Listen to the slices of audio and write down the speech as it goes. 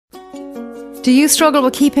Do you struggle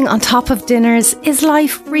with keeping on top of dinners? Is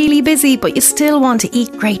life really busy but you still want to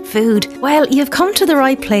eat great food? Well, you've come to the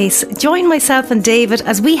right place. Join myself and David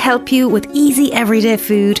as we help you with easy everyday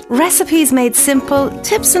food, recipes made simple,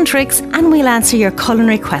 tips and tricks, and we'll answer your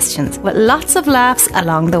culinary questions with lots of laughs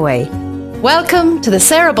along the way. Welcome to the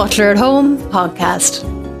Sarah Butler at Home podcast.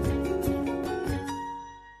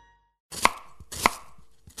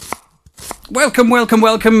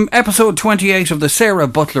 Welcome. Episode 28 of the Sarah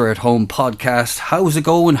Butler at Home podcast. How's it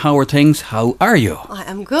going? How are things? How are you? I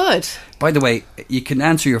am good. By the way, you can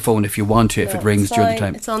answer your phone if you want to, if it rings during the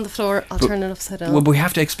time. It's on the floor. I'll turn it upside down. Well, we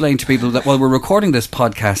have to explain to people that while we're recording this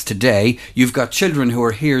podcast today, you've got children who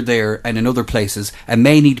are here, there and in other places and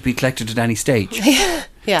may need to be collected at any stage.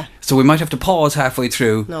 Yeah. So we might have to pause halfway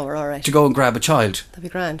through. No, we're all right. To go and grab a child. That'd be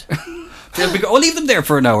grand. I'll leave them there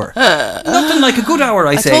for an hour. Nothing like a good hour,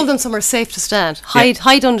 I say. I told them somewhere safe to stand.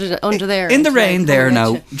 Hide under there. In the rain there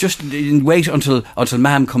now. Just wait until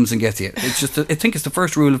Ma'am comes and gets you. It's just, I think it's the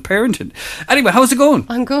first rule of parenting. Anyway, how's it going?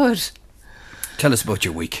 I'm good. Tell us about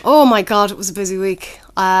your week. Oh my God, it was a busy week.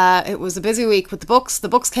 It was a busy week with the books. The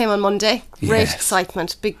books came on Monday. Great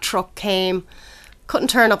excitement. Big truck came. Couldn't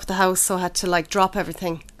turn up at the house, so I had to drop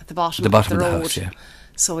everything at the bottom of the road. House, yeah.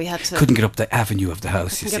 So we had to... Couldn't get up the avenue of the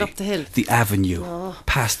house, couldn't get up the hill. The avenue.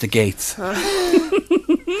 Past the gates.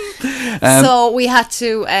 So we had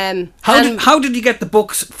to... How did you get the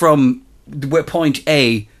books from point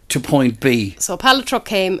A to point B? So a pallet truck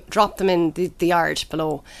came, dropped them in the yard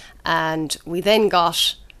below, and we then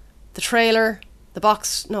got the trailer, the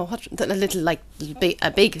box... No,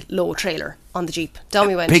 a big low trailer on the Jeep. Down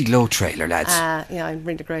we went. Big low trailer, lads. Yeah, I'm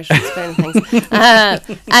really great at explaining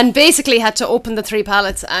things. And basically had to open the 3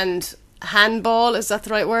 pallets and handball, is that the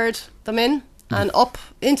right word? Them in and up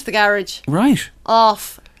into the garage. Right.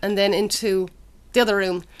 Off and then into the other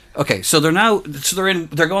room. Okay, so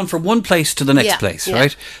they're going from one place to the next place, yeah.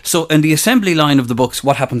 right? So in the assembly line of the books,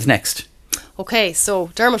 what happens next? Okay,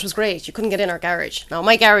 so Dermot was great. You couldn't get in our garage. Now,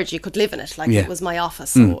 my garage, you could live in it. It was my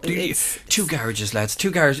office. So it's 2 garages, lads.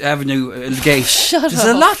 2 garage avenue gate. Shut There's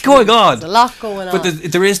up. a lot going on. There's a lot going on.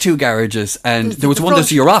 But there is 2 garages, and there was one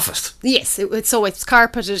that's your office. Yes, it's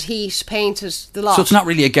carpeted, heat, painted, the lot. So it's not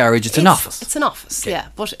really a garage, it's an office. It's an office, yeah.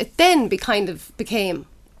 But it then became...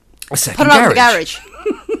 A second put it garage. out in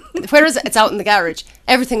the garage. Where is it? It's out in the garage.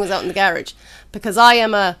 Everything was out in the garage. Because I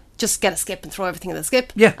am just get a skip and throw everything in the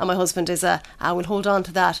skip. Yeah. And my husband is I will hold on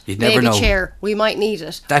to that You'd never know. chair. We might need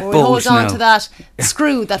it. That we'll hold on now. to that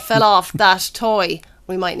screw that fell off that toy.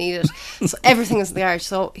 We might need it. So everything is in the garage.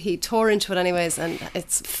 So he tore into it anyways, and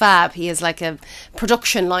it's fab. He has like a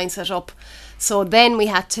production line set up. So then we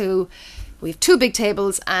have 2 big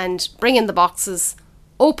tables and bring in the boxes,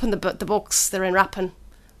 open the books. They're in wrapping.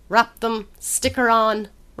 Wrap them, sticker on,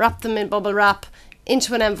 wrap them in bubble wrap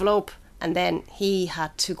into an envelope. And then he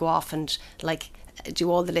had to go off and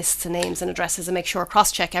do all the lists and names and addresses and make sure,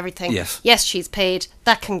 cross-check everything. Yes, she's paid.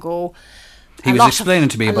 That can go. He was explaining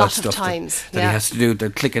to me about stuff that he has to do.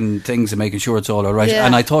 They're clicking things and making sure it's all right. Yeah.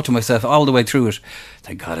 And I thought to myself all the way through it,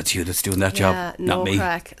 thank God it's you that's doing that job, not me.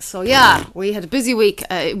 Crack. So we had a busy week.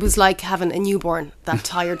 It was like having a newborn, that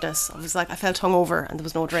tiredness. I felt hungover and there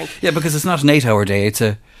was no drink. Yeah, because it's not an 8-hour day, it's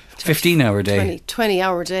a 15-hour day.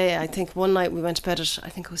 20-hour day. I think one night we went to bed at, I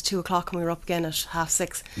think it was 2 o'clock and we were up again at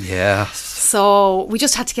 6:30. Yeah. So we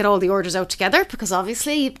just had to get all the orders out together because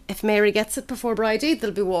obviously if Mary gets it before Bridie,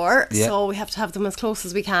 there'll be war. Yeah. So we have to have them as close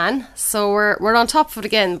as we can. So we're on top of it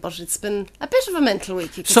again, but it's been a bit of a mental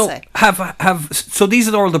week, you could say. So these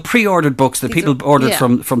are all the pre-ordered books that people ordered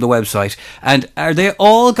from the website. And are they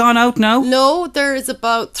all gone out now? No, there is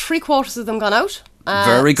about 3/4 of them gone out.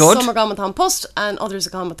 Very good. Some are gone with An Post and others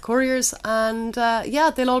are gone with couriers, and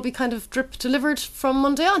they'll all be kind of drip delivered from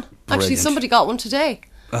Monday on. Brilliant. Actually, somebody got one today.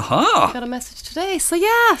 I got a message today, so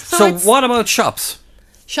yeah. So what about shops?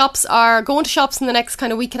 Shops are going to shops in the next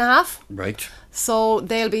kind of week and a half. Right. So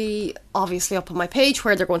they'll be obviously up on my page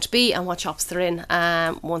where they're going to be and what shops they're in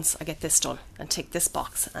once I get this done and tick this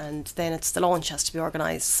box, and then the launch has to be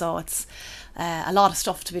organised, so it's a lot of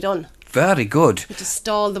stuff to be done. Very good. We just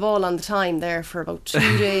stalled the ball on the time there for about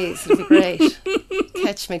 2 days. It'll be great.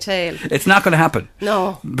 Catch me tail. It's not going to happen.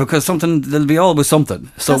 No. Because there'll be always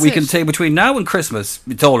something. So we can say between now and Christmas,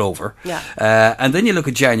 it's all over. Yeah. And then you look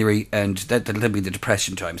at January, and that'll be the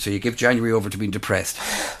depression time. So you give January over to being depressed.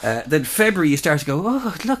 Then February, you start to go,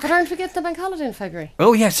 oh, look. But aren't we getting the bank holiday in February?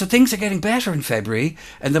 Oh, yeah. So things are getting better in February.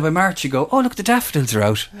 And then by March, you go, oh, look, the daffodils are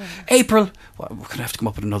out. Yeah. April, well, we're going to have to come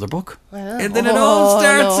up with another book. And then it all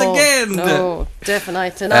starts again. No,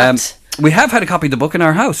 definitely not. We have had a copy of the book in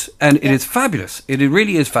our house, and it is fabulous. It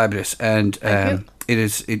really is fabulous, and it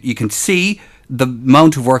is. You can see the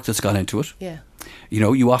amount of work that's gone into it. Yeah. You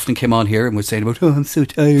know, you often came on here and were saying about, I'm so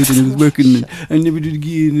tired and I was working and I never did it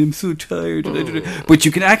again and I'm so tired. But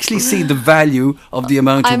you can actually see the value of the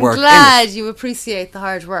amount of work I'm glad you appreciate the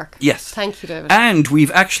hard work. Yes. Thank you, David. And we've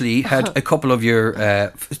actually had a couple of your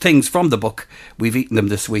things from the book. We've eaten them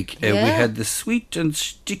this week. We had the sweet and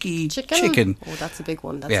sticky chicken. Oh, that's a big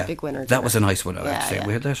one. That's a big winner. That was a nice one, I have to say. Yeah.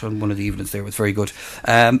 We had that on one of the evenings there. It was very good.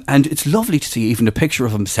 And it's lovely to see even a picture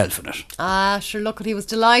of himself in it. Sure, look, he was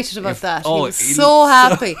delighted about that. Oh, he was so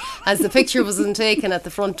happy as the picture wasn't taken at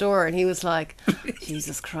the front door, and he was like,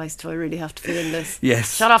 Jesus Christ, do I really have to be in this?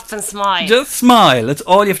 Yes. Shut up and smile. Just smile. That's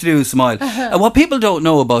all you have to do is smile. And what people don't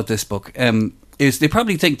know about this book is they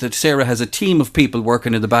probably think that Sarah has a team of people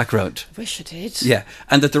working in the background. I wish I did. Yeah,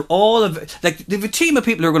 and that they're all like they have a team of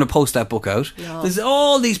people who are going to post that book out. No. There's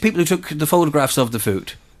all these people who took the photographs of the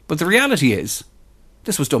food, but the reality is,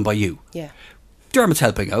 this was done by you. Yeah. Dermot's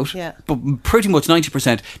helping out, Yeah. but pretty much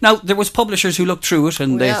 90%. Now, there was publishers who looked through it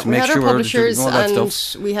and they we make had our sure publishers all that and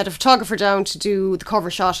stuff. we had a photographer down to do the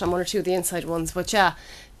cover shot and one or two of the inside ones. But yeah,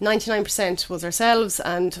 99% was ourselves,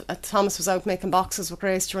 and Thomas was out making boxes with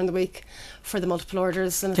Grace during the week for the multiple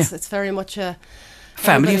orders, and it's very much a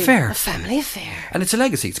Family affair. A family affair. And it's a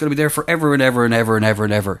legacy. It's going to be there forever and ever and ever and ever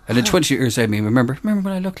and ever. And in 20 years, I mean, remember when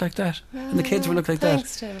I looked like that? And the kids would look like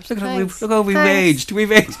Thanks, that. David. Look at Thanks. how we've aged.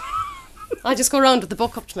 We've aged. I just go around with the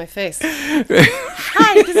book up to my face.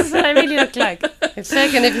 Hi, this is what I really look like. It's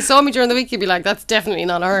taken. If you saw me during the week, you'd be like, that's definitely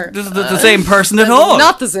not her. This is the same person at all.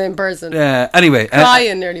 Not the same person. Anyway.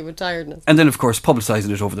 Crying nearly with tiredness. And then, of course, publicising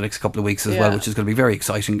it over the next couple of weeks as well, Yeah. which is going to be very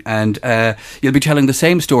exciting. And you'll be telling the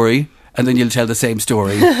same story, and then you'll tell the same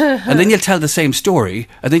story, and then you'll tell the same story,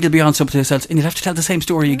 and then you'll be on something else, and you'll have to tell the same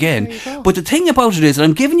story again. there you go. But the thing about it is, and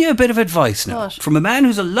I'm giving you a bit of advice now, What? from a man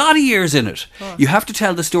who's a lot of years in it, you have to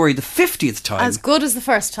tell the story the 50th time. As good as the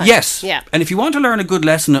first time. Yes. Yeah. And if you want to learn a good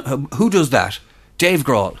lesson, who does that? Dave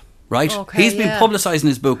Grohl. Right? Okay, He's been yeah. publicising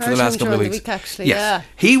his book for Heard the last him couple of during weeks. the week, actually, yes. yeah.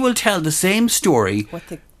 He will tell the same story With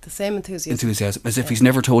the same enthusiasm. as if he's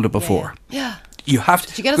never told it before. Yeah. You have to.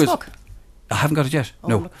 Did you get his book? I haven't got it yet. Oh,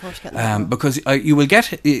 no, I'm looking forward to getting that now. because you will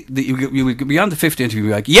get you will be on the 50th interview. Be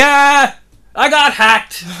like, yeah, I got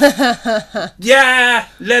hacked. Yeah,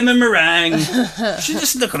 lemon meringue. You should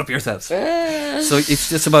just look it up yourselves. So it's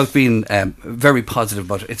just about being very positive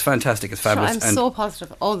about it. It's fantastic. It's fabulous. I'm so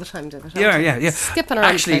positive all the time, David. Yeah. Skipping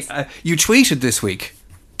around. Actually, the place. you tweeted this week,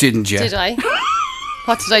 didn't you? Did I?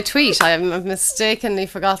 What did I tweet? I mistakenly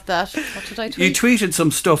forgot that. What did I tweet? You tweeted some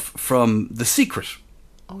stuff from The Secret.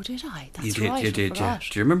 Oh, did I? That's You did, right. you did, I yeah. forgot.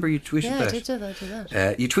 Do you remember you tweeted Yeah, that? I did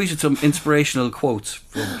that. You tweeted some inspirational quotes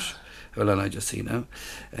from it. Hold on, I just see now.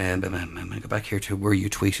 I'm going to go back here to where you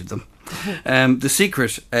tweeted them. The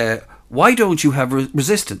Secret, why don't you have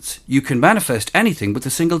resistance? You can manifest anything with a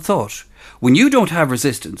single thought. When you don't have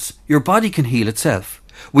resistance, your body can heal itself.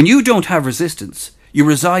 When you don't have resistance, you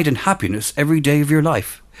reside in happiness every day of your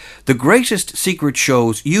life. The greatest secret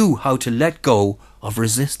shows you how to let go of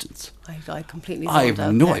resistance. I completely I zoned have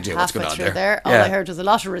out no there. idea what's going on Halfway there. through All Yeah. I heard was a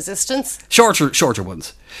lot of resistance. Shorter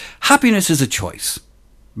ones. Happiness is a choice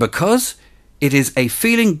because it is a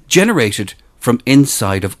feeling generated from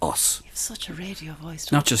inside of us. You have such a radio voice.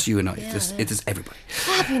 don't Not just you and I. Yeah, It is everybody.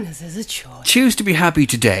 you? Happiness is a choice. Choose to be happy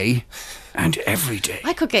today and every day.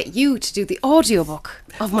 I could get you to do the audiobook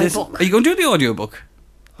of my book. Are you going to do the audiobook?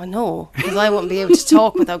 I know, because I won't be able to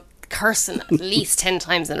talk without cursing at least 10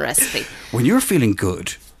 times in a recipe. When you're feeling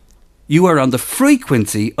good, you are on the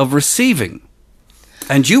frequency of receiving.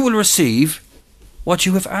 And you will receive what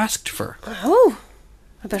you have asked for. Oh,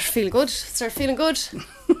 I better feel good. Start feeling good.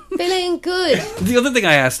 Feeling good. The other thing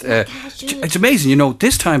I asked, it's amazing,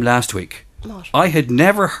 this time last week, What? I had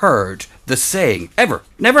never heard the saying,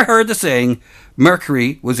 never heard the saying,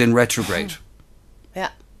 Mercury was in retrograde. Yeah.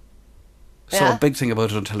 Saw Yeah. a big thing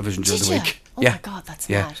about it on television during Did the ya? week. Oh my God, that's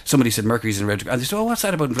mad. Somebody said Mercury's in retrograde. And they said, oh, what's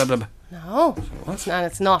that about? Blah, blah, blah. No.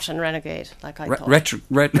 It's not in Renegade, like I thought.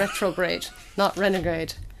 Retrograde, not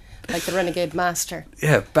Renegade. Like the Renegade Master.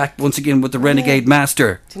 Yeah, back once again with the Renegade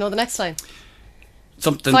Master. Do you know the next line?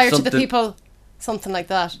 Something. Fire to the people. Something like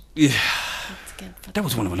that. Yeah. Once again, That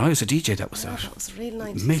was when I was a DJ, that was Yeah, that. that was real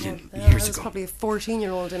 90s. Million one. years I was ago. probably a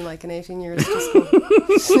 14-year-old in like an 18-year-old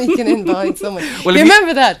disco, sneaking in behind someone. Well, you if you-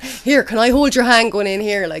 remember that? Here, can I hold your hand going in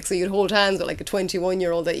here? Like, so you'd hold hands with like a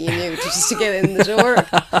 21-year-old that you knew just to get in the door.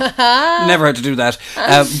 Never had to do that.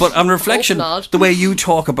 But on reflection, Hope not. the way you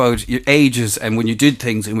talk about your ages and when you did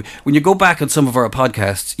things, and when you go back on some of our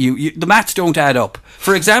podcasts, you the maths don't add up.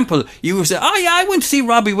 For example, you were saying, oh yeah, I went to see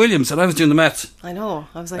Robbie Williams, and I was doing the maths. I know.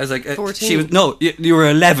 I was I was like, 14. You were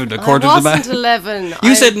 11 according I to the wasn't math. 11.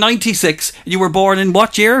 You said 96. You were born in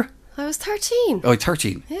what year? I was 13. Oh,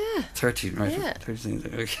 13. Yeah. 13, right. Yeah. 13.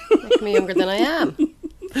 Make me younger than I am.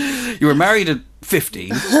 You were married at 15.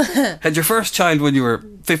 Had your first child when you were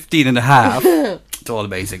 15 and a half. It's all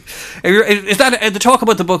amazing. Is that the talk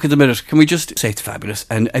about the book in the minute? Can we just say it's fabulous?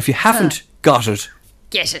 And if you haven't got it,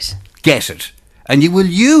 Get it. get it. And you will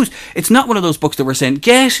use... It's not one of those books that we're saying,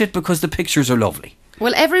 get it because the pictures are lovely.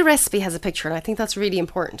 Well, every recipe has a picture, and I think that's really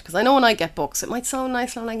important, because I know when I get books, it might sound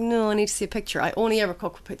nice, and I'm like, no, I need to see a picture. I only ever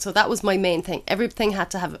cook with pictures. So that was my main thing. Everything had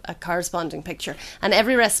to have a corresponding picture. And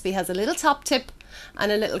every recipe has a little top tip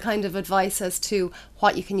and a little kind of advice as to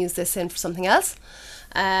what you can use this in for something else.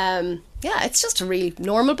 Yeah, it's just a really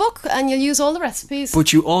normal book, and you'll use all the recipes.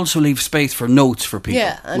 But you also leave space for notes for people,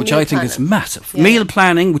 Yeah, and which meal I think is planning. massive. Yeah. Meal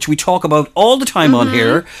planning, which we talk about all the time on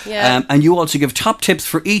here, yeah. and you also give top tips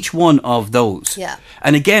for each one of those. Yeah.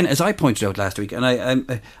 And again, as I pointed out last week, and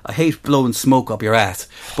I hate blowing smoke up your ass,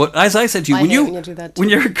 but as I said to you, I when hate you when you do that too.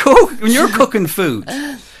 when you're cooking food,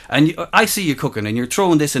 and I see you cooking, and you're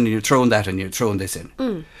throwing this in, and you're throwing that, and you're throwing this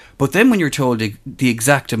in. But then when you're told the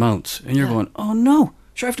exact amounts, and you're going, oh no.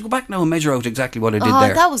 Sure, I have to go back now and measure out exactly what I did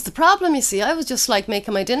there. That was the problem, you see. I was just like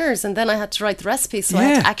making my dinners, and then I had to write the recipes, so I had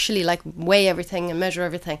Yeah. to actually like weigh everything and measure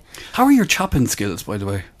everything. How are your chopping skills, by the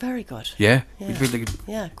way? Very good. Yeah? Yeah. You feel like-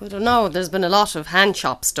 Yeah, good. No, there's been a lot of hand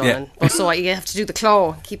chops done, Yeah. but so you have to do the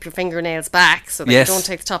claw, keep your fingernails back so that Yes. you don't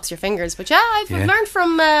take the tops of your fingers. But yeah, I've Yeah. learned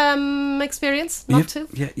from experience not to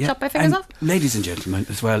chop my fingers And off. ladies and gentlemen,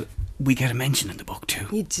 as well, we get a mention in the book too.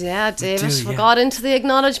 Yeah, David, do, we yeah. got into the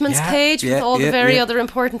acknowledgements Yeah, page with yeah, all yeah, the very yeah. other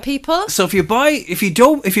important people. So if you buy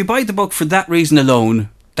the book for that reason alone,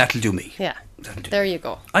 that'll do me. Yeah, That'll do. there you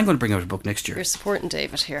go. I'm going to bring out a book next year. You're supporting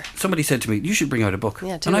David here. Somebody said to me, "You should bring out a book,"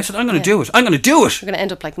 Yeah, do and I it. said, "I'm going to Yeah. do it. I'm going to do it." You're going to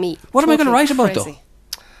end up like me. What am I gonna Totally write about, though? crazy.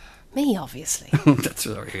 Me, obviously. That's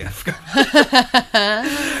sorry.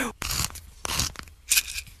 Yeah.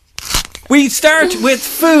 We start with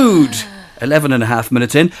food. 11 and a half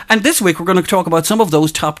minutes in, and this week we're going to talk about some of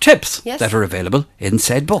those top tips Yes. that are available in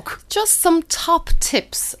said book. Just some top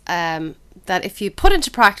tips that if you put into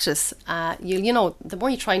practice, you know, the more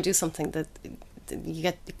you try and do something that you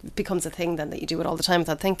get, it becomes a thing then that you do it all the time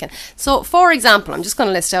without thinking. So, for example, I'm just going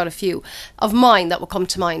to list out a few of mine that will come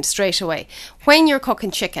to mind straight away. When you're cooking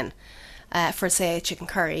chicken, for say a chicken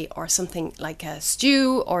curry or something like a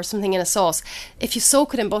stew or something in a sauce, if you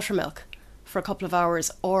soak it in buttermilk for a couple of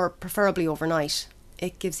hours or preferably overnight,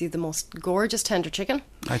 it gives you the most gorgeous tender chicken.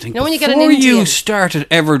 I think you know when you before get an Indian, you started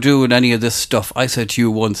ever doing any of this stuff, I said to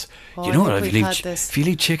you once, Oh, you I know think what, we've had this. if you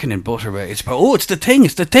eat chicken in butter, it's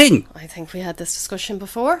the thing. I think we had this discussion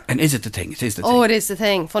before. And is it the thing? It is the thing. Oh, it is the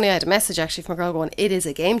thing. Funny, I had a message actually from a girl going, it is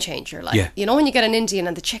a game changer. Like, Yeah. you know when you get an Indian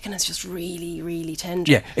and the chicken is just really, really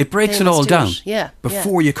tender. Yeah, it breaks They it all must do down Yeah.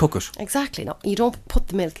 before you cook it. Exactly. No, you don't put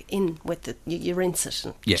the milk in with it. You rinse it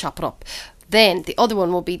and Yeah. chop it up. Then the other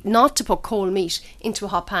one will be not to put cold meat into a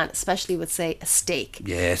hot pan, especially with, say, a steak.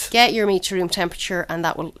 Yes. Get your meat to room temperature, and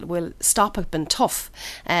that will stop it being tough.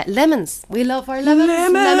 Lemons. We love our lemons.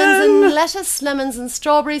 Lemon. Lemons and lettuce, lemons and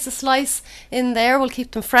strawberries, a slice in there will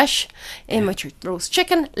keep them fresh. In with your roast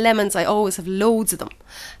chicken. Lemons, I always have loads of them.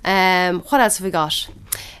 What else have we got?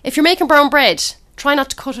 If you're making brown bread, try not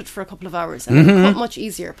to cut it for a couple of hours, and it'll cut much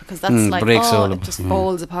easier, because that's like, breaks all it up. just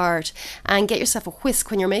falls apart. And get yourself a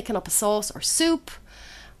whisk when you're making up a sauce or soup,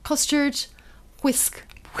 custard, whisk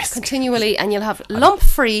continually, and you'll have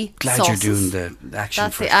lump-free Glad sauces. you're doing the action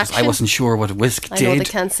That's the first, 'cause I action. wasn't sure what a whisk I know they did.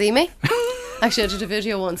 can't see me. Actually, I did a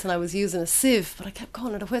video once and I was using a sieve, but I kept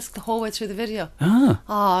calling it a whisk the whole way through the video. Ah.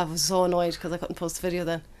 Oh, I was so annoyed because I couldn't post the video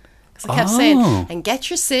then. Because I kept Oh. saying, and get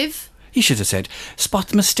your sieve. You should have said, spot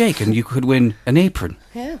the mistake and you could win an apron.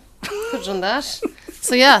 Yeah, could have done that.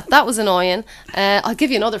 So yeah, that was annoying. I'll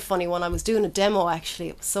give you another funny one. I was doing a demo actually.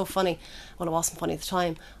 It was so funny. Well, it wasn't funny at the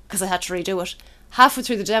time because I had to redo it. Halfway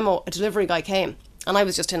through the demo, a delivery guy came and I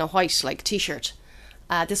was just in a white like t-shirt.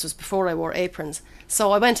 This was before I wore aprons.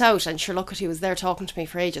 So I went out and sure look, he was there talking to me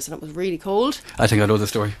for ages and it was really cold. I think I know the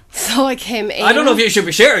story. So I came in. I don't know if you should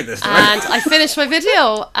be sharing this story. And I finished my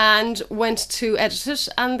video and went to edit it,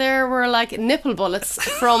 and there were like nipple bullets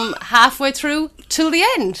from halfway through till the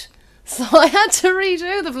end. So I had to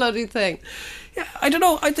redo the bloody thing. Yeah, I don't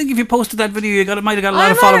know. I think if you posted that video, might have got a lot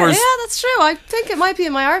I of might- followers. Yeah, that's true. I think it might be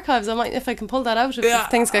in my archives. I might, if I can pull that out, if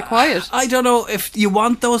things get quiet. I don't know if you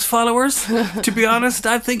want those followers. To be honest,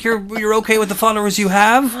 I think you're okay with the followers you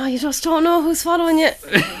have. Oh, you just don't know who's following you.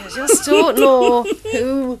 You just don't know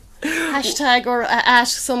who. Hashtag or at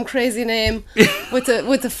some crazy name with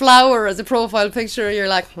a flower as a profile picture. You're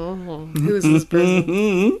like, who's this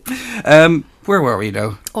person? Where were we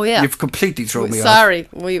now? Oh, yeah. You've completely thrown me off. Sorry,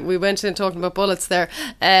 we went in talking about bullets there.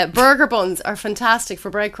 Burger buns are fantastic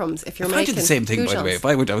for breadcrumbs if you're I making did the same thing, by the way. goujons. If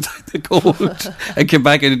I went outside the cold and came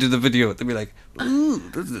back into the video, they'd be like, ooh,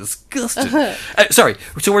 this is disgusting. Sorry,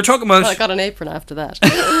 so we're talking about Well, I got an apron after that.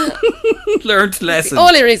 learned lessons.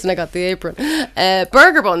 Only reason I got the apron.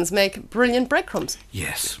 Burger buns make brilliant breadcrumbs.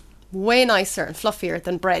 Yes. Way nicer and fluffier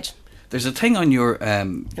than bread. There's a thing on your...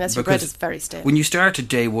 Unless your bread is very stale. When you started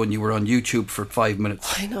day one, you were on YouTube for 5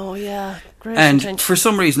 minutes. I know, yeah. Great And attention. for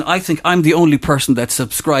some reason, I think I'm the only person that's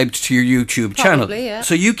subscribed to your YouTube channel. Probably, yeah.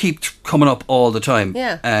 So you keep coming up all the time.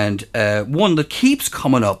 Yeah. And one that keeps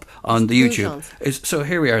coming up on the YouTube Goujons. is... So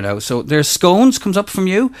here we are now. So there's scones comes up from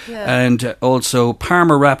you. Yeah. And also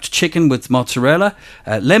Parma wrapped chicken with mozzarella.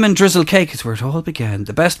 Lemon drizzle cake is where it all began.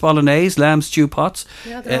 The best bolognese, lamb stew pots.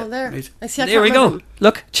 Yeah, they're all there. right. I see, I there can't we go. remember them.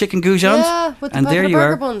 Look, chicken goujons. Yeah, with the and packet there of you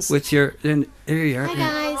burger are buns. with your... Then there you are. Hi, Yeah.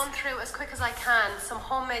 guys. Run through as quick as I can some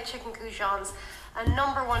homemade chicken goujons, a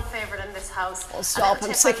number one favourite in this house. Oh, stop, A little I'm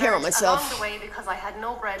tip sick I here learned with myself. Along the way, because I had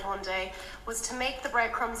no bread one day, was to make the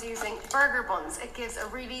breadcrumbs using burger buns. It gives a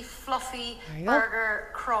really fluffy you go. burger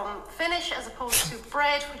crumb finish as opposed to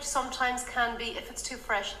bread, which sometimes can be, if it's too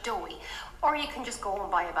fresh, doughy. Or you can just go and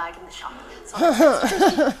buy a bag in the shop. So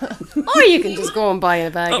Or you can just go and buy a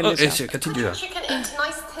bag in the yes, shop. continue that. chicken into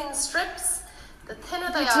nice thin strips. The thinner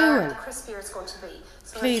they What are you are, doing? the crispier it's going to be.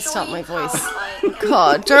 So Please I'll stop show my you how voice. I-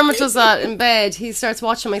 God, Dermot does that in bed. He starts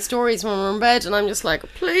watching my stories when we're in bed, and I'm just like,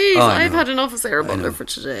 please, Oh, I I've know. had enough of Sarah Butler for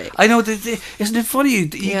today. I know. Isn't it funny?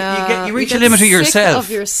 You reach a get limit of sick yourself.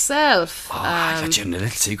 Of yourself. Oh, I let you in a little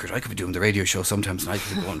secret. I could be doing the radio show sometimes, and I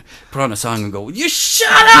could go and put on a song and go, "You shut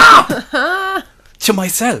up!" to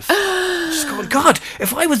myself. Just going, God,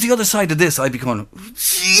 if I was the other side of this, I'd be going,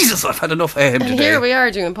 Jesus, I've had enough of him And today. here we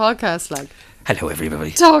are doing podcasts, like Hello,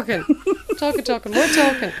 everybody. talking. We're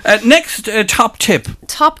talking. Next top tip.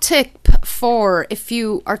 Top tip for if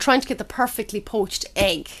you are trying to get the perfectly poached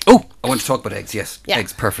egg. Oh, I want to talk about eggs. Yes, Yeah.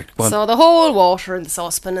 eggs, perfect. Go on. So the whole water and the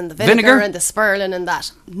saucepan and the vinegar, Vinegar? and the spirulina and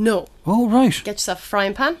that. No. Oh, right. Get yourself a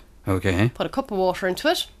frying pan, Okay. put a cup of water into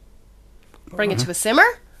it, bring it to a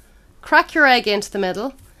simmer, crack your egg into the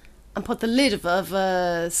middle, and put the lid of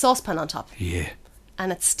a saucepan on top. Yeah.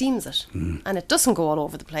 And it steams it. And it doesn't go all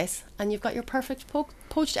over the place. And you've got your perfect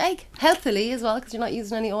poached egg. Healthily as well, because you're not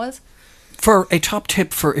using any oils. For a top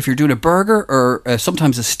tip for if you're doing a burger or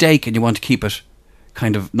sometimes a steak and you want to keep it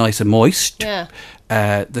kind of nice and moist. Yeah.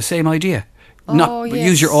 The same idea. Oh, Not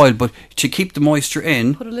use your yes. oil, but to keep the moisture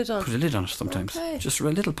in, Put a lid on. Put a lid on it sometimes. Okay. Just a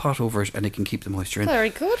little pot over it, and it can keep the moisture in.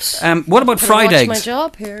 Very good. What about Gonna fried watch eggs? my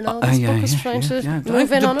job here now. This book is trying to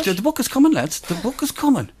move in on it. The book is coming, lads. The book is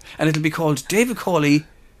coming, and it'll be called David Cawley.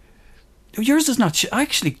 Yours is not.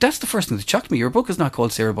 Actually, that's the first thing that shocked me. Your book is not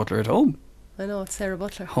called Sarah Butler at Home. I know, it's Sarah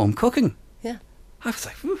Butler. Home cooking. Yeah. I was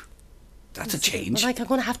like, "Ooh, that's a change." Well, like, I'm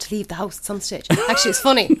going to have to leave the house at some stage. Actually, it's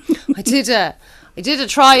funny. I did a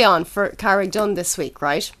try on for Carrick Dunn this week,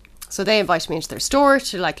 right? So they invited me into their store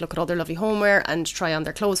to like look at all their lovely homeware and try on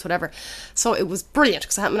their clothes, whatever. So it was brilliant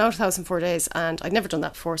because I hadn't been out of the house in 4 days and I'd never done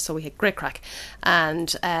that before. So we had great crack.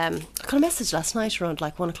 And I got a message last night around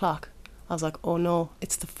like 1 o'clock. I was like, oh no,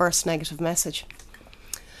 it's the first negative message.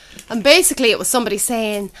 And basically it was somebody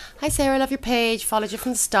saying, hi Sarah, I love your page, followed you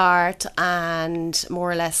from the start, and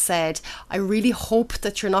more or less said, I really hope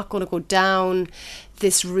that you're not going to go down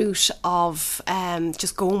this route of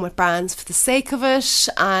just going with brands for the sake of it,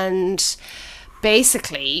 and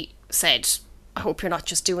basically said, I hope you're not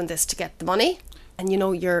just doing this to get the money, and you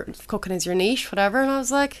know, your cooking is your niche, whatever. And I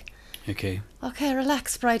was like, Okay. okay,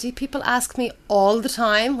 relax, Bridie. People ask me all the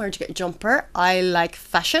time, where'd you get your jumper? I like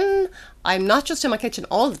fashion. I'm not just in my kitchen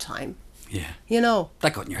all the time. Yeah. You know.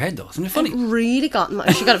 That got in your head, though, isn't it funny? It really got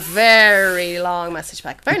she got a very long message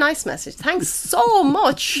back. Very nice message. Thanks so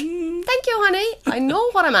much. Thank you, honey. I know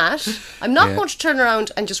what I'm at. I'm not Yeah. going to turn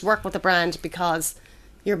around and just work with a brand because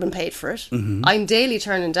you've been paid for it. Mm-hmm. I'm daily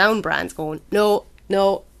turning down brands going, no,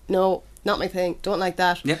 not my thing. Don't like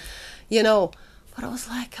that. Yep. You know. But I was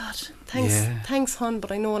like, God, Yeah. thanks, hon,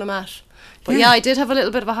 but I know what I'm at. But yeah, I did have a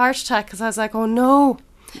little bit of a heart attack because I was like, oh no.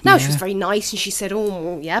 Now, she was very nice and she said,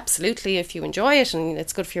 oh, yeah, absolutely, if you enjoy it and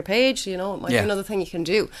it's good for your page, you know, it might Yeah. be another thing you can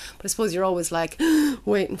do. But I suppose you're always like,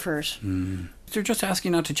 waiting for it. They're just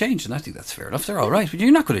asking not to change, and I think that's fair enough. They're all right, but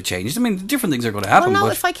you're not going to change. I mean, different things are going to happen. Well, no,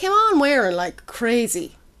 but if I came on wearing like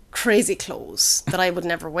crazy clothes that I would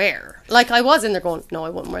never wear, like I was in there going, no, I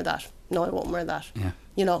won't wear that. No, I won't wear that. Yeah.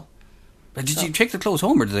 You know, But did you take the clothes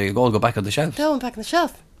home, or did they all go back on the shelf? they went back on the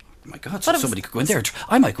shelf. My God, so somebody could go in there.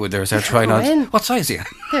 I might go in there and start trying Go on. in. What size are you?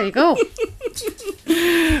 There you go.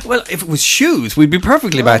 Well, if it was shoes, we'd be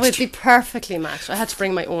perfectly matched. We'd be perfectly matched. I had to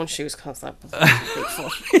bring my own shoes because that was a big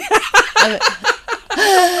foot.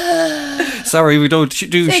 Sorry, we don't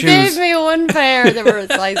do They shoes. gave me one pair. They were a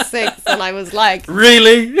size 6, and I was like,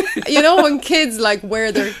 Really? you know, when kids like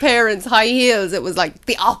wear their parents' high heels, it was like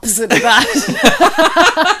the opposite of that.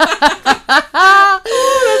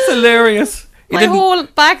 That's hilarious. You My didn't- whole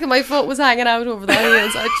back of my foot was hanging out over the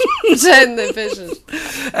heels. I pretend they fitted.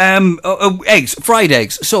 Eggs, fried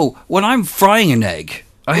eggs. So when I'm frying an egg,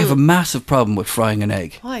 I have a massive problem with frying an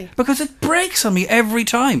egg. Why? Because it breaks on me every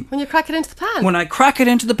time. When you crack it into the pan, When I crack it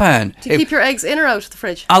into the pan, do you keep your eggs in or out of the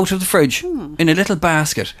fridge? out of the fridge in a little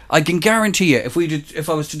basket, I can guarantee you, if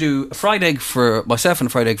I was to do a fried egg for myself and a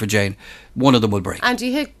fried egg for Jane, one of them will break. And do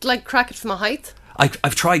you like crack it from a height?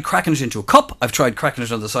 I've tried cracking it into a cup. I've tried cracking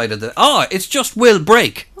it on the side of the. It's just will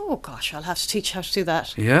break. Oh gosh, I'll have to teach you how to do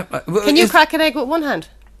that. Yeah. Can you crack an egg with one hand?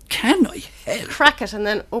 Can I? Hell. Crack it and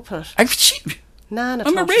then open it. Nana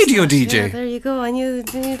I'm a taught us radio that. DJ. Yeah, there you go. I knew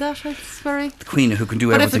that. It's very. The queen who can do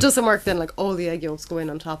But everything. if it doesn't work, then like all the egg yolks go in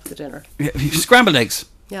on top of the dinner. Yeah, scrambled eggs.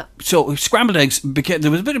 Yeah. So scrambled eggs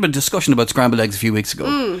there was a bit of a discussion about scrambled eggs a few weeks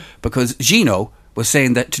ago because Gino was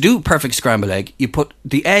saying that to do perfect scrambled egg, you put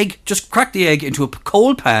the egg, just crack the egg into a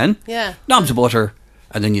cold pan, Yeah. knobs of butter,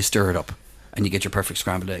 and then you stir it up, and you get your perfect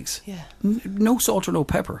scrambled eggs. Yeah. No salt or no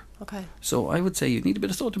pepper. Okay. So I would say you need a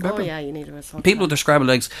bit of salt and pepper. Oh yeah, you need a bit of salt. People with their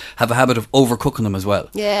scrambled eggs have a habit of overcooking them as well.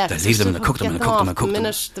 Yeah. They leave them and cook them and cook them and cook them.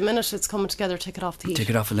 The minute it's coming together, take it off the heat.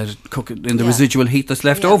 Take it off and let it cook in the Yeah. residual heat that's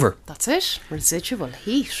left Yeah, over. That's it. Residual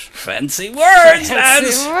heat. Fancy words, Fancy lads.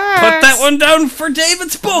 words. Put that one down for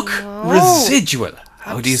David's book. Residual.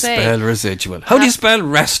 How do you say? spell residual? How do you spell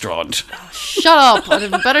restaurant? Shut up! I'd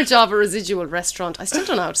have a better job at residual restaurant. I still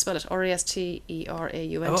don't know how to spell it.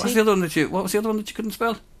 R-E-S-T-E-R-A-U-N-T. What was the other one that you couldn't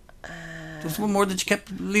spell? There was one more that you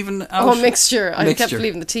kept leaving out. Oh, mixture. I kept Mixture.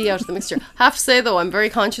 leaving the T out of the mixture. Have to say though, I'm very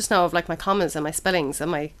conscious now of like my commas and my spellings and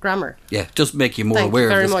my grammar. Yeah, just make you more Thank aware you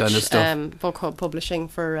very of this much, kind of stuff. Book Hub Publishing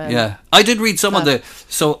for. Yeah, I did read some of the.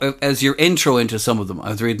 So as your intro into some of them, I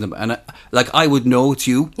was reading them, and I would know it's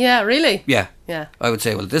you. Yeah, really. Yeah. Yeah. I would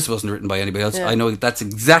say, well, this wasn't written by anybody else. Yeah. I know that's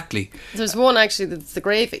exactly. There's one actually that's the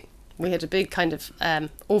gravy. We had a big kind of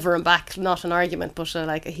over and back, not an argument, but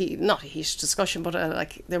not a heated discussion, but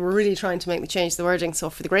like they were really trying to make me change the wording. So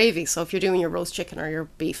for the gravy, so if you're doing your roast chicken or your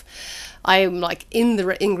beef, I'm like in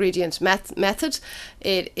the ingredient method,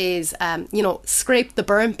 it is scrape the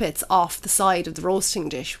burnt bits off the side of the roasting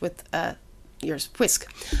dish with your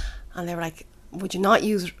whisk, and they were like, would you not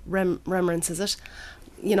use remnants? Is it,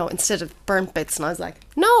 instead of burnt bits? And I was like,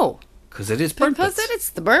 no. Because it is burnt Because bits. it's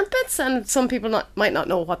the burnt bits, and some people might not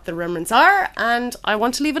know what the remnants are, and I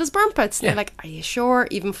want to leave it as burnt bits. And Yeah. they're like, are you sure?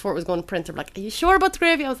 Even before it was going to print, they're like, are you sure about the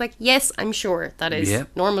gravy? I was like, yes, I'm sure. That is Yeah.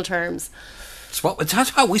 normal terms. That's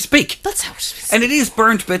how we speak. That's how it is. And it is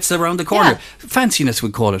burnt bits around the corner. Yeah. Fanciness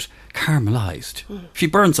would call it caramelised. If you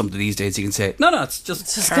burn something these days, you can say, no, it's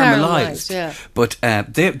just just caramelised. caramelised, yeah.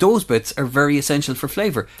 But those bits are very essential for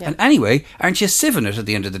flavour. Yeah. And anyway, aren't you sieving it at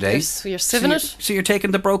the end of the day? So you're sieving it? So you're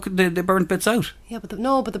taking the burnt bits out. Yeah, but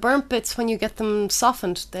the burnt bits, when you get them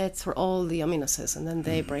softened, that's where all the amino is, and then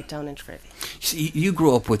they break down into gravy. See, you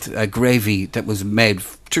grew up with a gravy that was made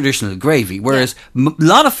traditional gravy, whereas a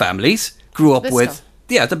lot of families grew up Bisto. with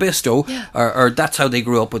the Bisto, or that's how they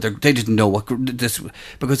grew up with they didn't know what this,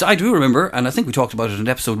 because I do remember, and I think we talked about it in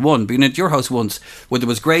episode 1, being at your house once where there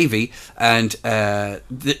was gravy, and there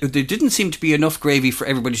didn't seem to be enough gravy for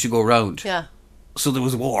everybody to go around. Yeah. So there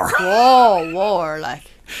was war. Whoa, war, like.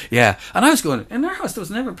 Yeah, and I was going, in our house there was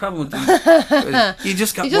never a problem with that. You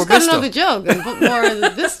just got You more just got Bisto. another jug and put more of the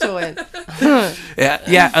Bisto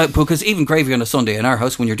in. Because even gravy on a Sunday in our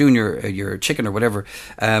house, when you're doing your chicken or whatever,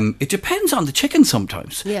 it depends on the chicken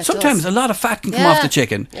sometimes. Yeah, it Sometimes does. a lot of fat can come off Yeah, the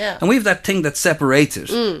chicken. yeah. And we have that thing that separates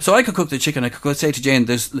it. So I could cook the chicken, I could say to Jane,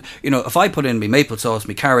 there's, if I put in me maple sauce,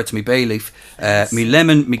 me carrots, me bay leaf, me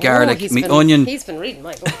lemon, me garlic, me onion. He's been reading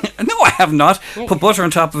my book. No, I have not. Put butter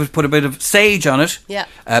on top of it, put a bit of sage on it. Yeah.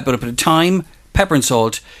 Put a bit of thyme, pepper and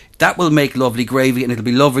salt. That will make lovely gravy, and it'll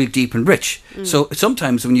be lovely, deep and rich. So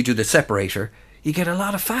sometimes when you do the separator, you get a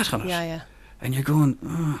lot of fat on it. Yeah, yeah. And you're going,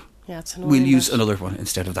 oh, Yeah, it's annoying. we'll use that. another one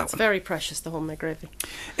instead of that It's one. very precious, the homemade gravy.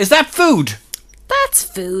 Is that food? That's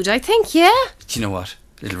food, I think, yeah. Do you know what?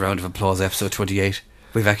 Little round of applause, episode 28.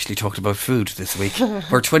 We've actually talked about food this week.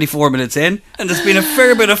 We're 24 minutes in, and there's been a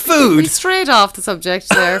fair bit of We food. strayed off the subject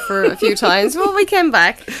there for a few times, but we came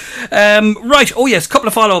back. Right, oh yes, couple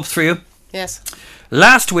of follow-ups for you. Yes.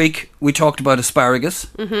 Last week, we talked about asparagus.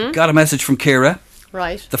 Got a message from Kira.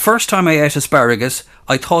 Right. The first time I ate asparagus,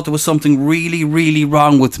 I thought there was something really, really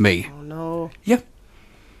wrong with me. Oh no. Yeah.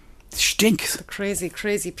 It stinks. The crazy,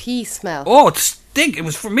 crazy pea smell. Oh, it stink. It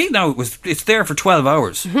was for me now. It's there for 12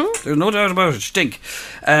 hours. Mm-hmm. There's no doubt about it. Stink.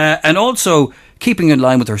 And also, keeping in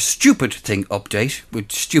line with our stupid thing update,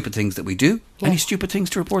 with stupid things that we do. Any stupid things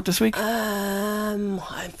to report this week? I'm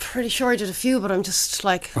pretty sure I did a few, but I'm just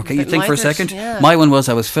like. Okay, a you bit think for a mithered. second. Yeah. My one was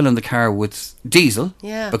I was filling the car with diesel.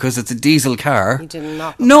 Yeah. Because it's a diesel car. You did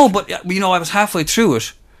not. No, but I was halfway through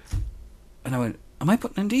it, and I went, "Am I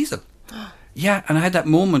putting in diesel?" Yeah, and I had that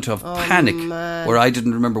moment of panic man. where I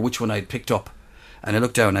didn't remember which one I'd picked up, and I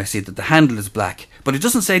looked down and I see that the handle is black, but it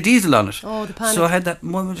doesn't say diesel on it. Oh, the panic. So I had that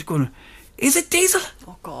moment of going, "Is it diesel?"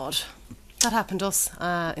 Oh God, that happened to us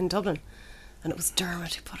in Dublin, and it was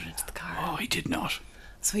Dermot who put it into the car. Oh, he did not.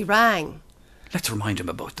 So he rang. Let's remind him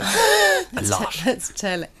about that a lot. Let's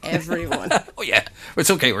tell everyone. Oh yeah, it's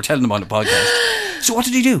okay. We're telling him on the podcast. So what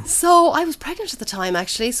did he do? So I was pregnant at the time,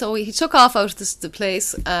 actually. So he took off out of the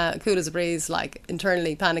place, cool as a breeze, like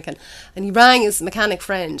internally panicking. And he rang his mechanic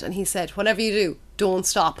friend and he said, whatever you do, don't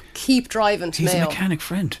stop. Keep driving to He's Mayo. a mechanic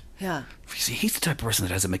friend. Yeah. You see, he's the type of person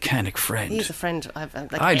that has a mechanic friend. He's a friend.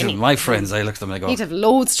 I do. My friends, I look at them and I go, He'd have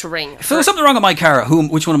loads to ring. if there was something wrong with my car,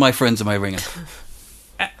 which one of my friends am I ringing?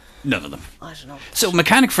 None of them. I don't know. So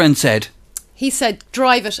mechanic friend said, He said,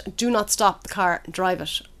 drive it, do not stop the car, drive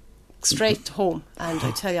it straight home. And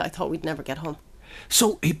I tell you, I thought we'd never get home.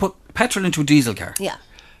 so he put petrol into a diesel car. Yeah.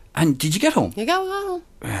 And did you get home? You go home.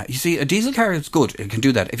 You see, a diesel car is good. It can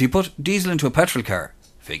do that. If you put diesel into a petrol car,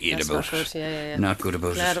 forget That's about not it. good. Yeah. Not good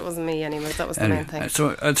about Glad it. it wasn't me anyway. That was the Anyway, main thing.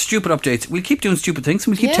 so stupid updates. We'll keep doing stupid things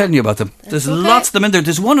and we'll keep Yeah. telling you about them. There's okay. lots of them in there.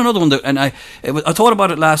 There's another one that, and I thought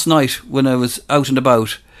about it last night when I was out and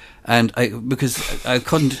about, and because I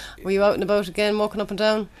couldn't. Were you out and about again, walking up and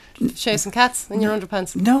down, chasing cats in your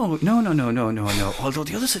underpants? No. Although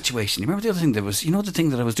the other situation, you remember the other thing that was, the thing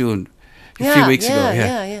that I was doing a Yeah, few weeks ago.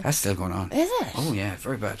 yeah. That's still going on. Is it? Oh yeah,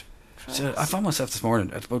 very bad. So I found myself this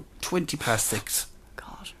morning at about 6:20.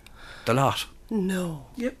 God. The lot. No.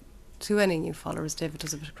 Yep. To any new followers, David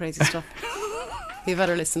does a bit of crazy stuff. You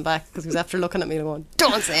better listen back because he was after looking at me and going,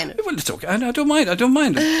 don't say it. Well, it's okay. I don't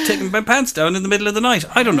mind. Taking my pants down in the middle of the night.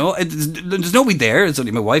 I don't know. There's nobody there. It's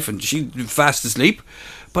only my wife and she's fast asleep.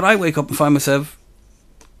 But I wake up and find myself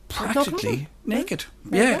practically naked.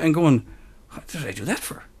 Yeah, and going, what did I do that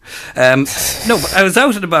for? No, but I was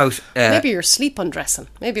out and about. Maybe you're sleep undressing.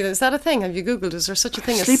 Maybe is that a thing? Have you googled? Is there such a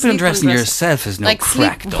thing as Sleep sleep undressing yourself is no like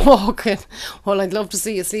crack, though. sleepwalking? Well, I'd love to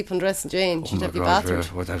see you sleep undressing Jane. She'd have you battered.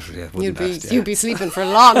 You'd be sleeping for a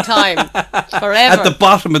long time, forever. At the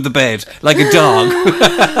bottom of the bed, like a dog.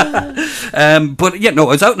 But yeah, no, I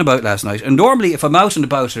was out and about last night. And normally, if I'm out and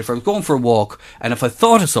about, if I was going for a walk, and if I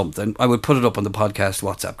thought of something, I would put it up on the podcast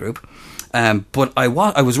WhatsApp group. But I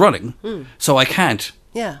was running, so I can't.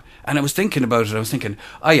 Yeah. And I was thinking about it. I was thinking,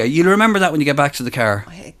 oh yeah, you'll remember that when you get back to the car.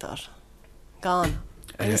 I hate that. Gone.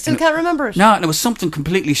 I still can't remember it. No, and it was something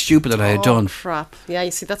completely stupid that I had done. Crap. Yeah,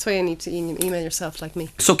 you see, that's why you need to email yourself like me.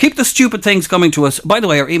 So keep the stupid things coming to us. By the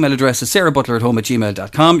way, our email address is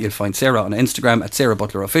sarahbutler@home@gmail.com. You'll find Sarah on Instagram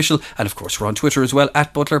 @SarahButlerOfficial. And of course, we're on Twitter as well,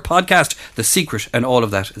 @ButlerPodcast. The Secret and all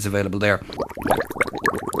of that is available there.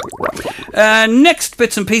 Next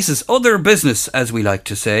bits and pieces, other business, as we like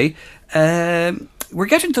to say. We're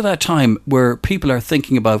getting to that time where people are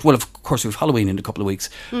thinking about, well, of course, we've Halloween in a couple of weeks,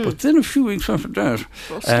 but then a few weeks after that.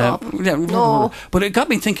 Stop. No. But it got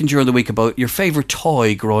me thinking during the week about your favourite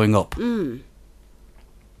toy growing up.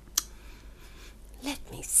 Let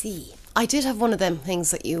me see. I did have one of them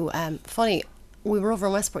things that you, funny, we were over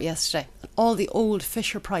in Westport yesterday. All the old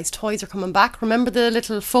Fisher-Price toys are coming back. Remember the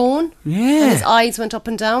little phone? Yeah. And his eyes went up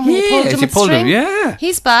and down when you Yeah, pulled him as you with pulled him, string. yeah.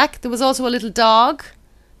 He's back. There was also a little dog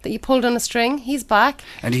that you pulled on a string. He's back.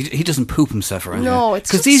 And he doesn't poop himself around No, it's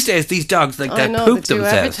because just- these days these dogs like I that know, poop they do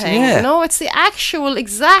themselves. everything. Yeah. No, it's the actual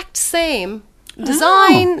exact same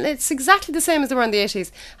design. It's exactly the same as they were in the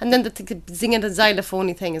 80s. And then the zinging the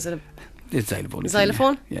xylophone thing. Is it a It's xylophone.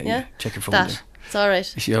 xylophone? Yeah. Check your phone. That. There. It's all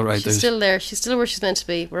right. Is she all right? She's There's- still there. She's still where she's meant to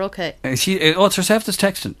be. We're okay. It's herself that's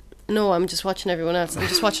texting. No, I'm just watching everyone else. I'm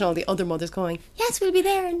just watching all the other mothers going, yes, we'll be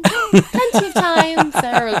there in plenty of time.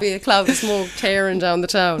 Sarah will be a cloud of smoke tearing down the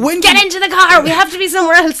town. Get into the car. We have to be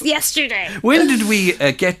somewhere else yesterday. When did we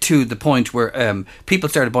get to the point where people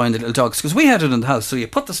started buying the little dogs? Because we had it in the house, so you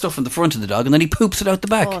put the stuff in the front of the dog and then he poops it out the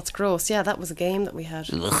back. Oh, it's gross. Yeah, that was a game that we had.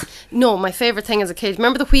 No, my favourite thing as a kid,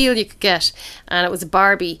 remember the wheel you could get? And it was a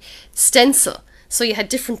Barbie stencil. So you had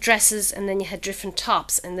different dresses and then you had different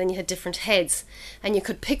tops and then you had different heads. And you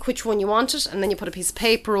could pick which one you wanted and then you put a piece of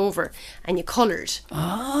paper over and you coloured.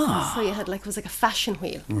 So you had it was like a fashion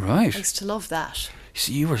wheel. Right. I used to love that.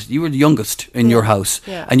 See, you were the youngest in your house,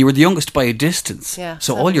 Yeah. and you were the youngest by a distance. Yeah,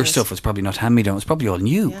 So 7 all your years. stuff was probably not hand me down. It was probably all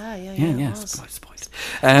new. Yeah, yeah. it was. Spoiled.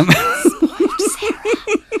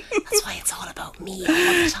 That's why it's all about me all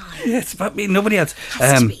the time. Yeah, it's about me, nobody else.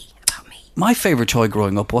 Has to be about me. My favourite toy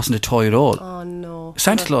growing up wasn't a toy at all. Oh no.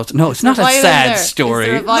 Santa Claus. No, it's Is there not a violin sad there? story.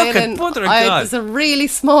 Is there a violin? Look at Mother of God. There's a really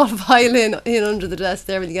small violin in under the desk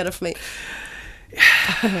there. Will you get it for me?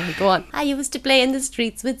 Go on. I used to play in the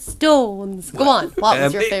streets with stones. Go on. What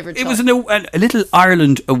was your favourite It toy? was a little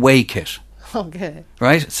Ireland away kit, Okay.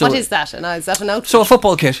 right? So What is that? And is that an outfit? So a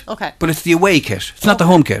football kit. Okay. But it's the away kit. It's not the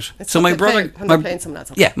home kit. It's so what my they play brother, when they're playing someone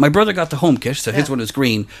else. yeah, my brother got the home kit. So his Yeah. one was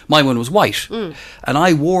green, my one was white, and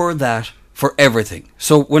I wore that for everything.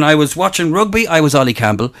 So when I was watching rugby, I was Ollie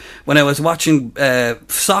Campbell. When I was watching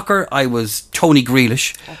soccer, I was Tony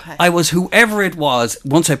Grealish. Okay. I was whoever it was.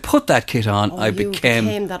 Once I put that kit on, I you became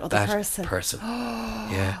became that other person.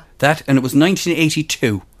 Yeah, that, and it was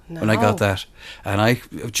 1982. When I got No. that, and I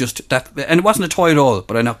just that, and it wasn't a toy at all.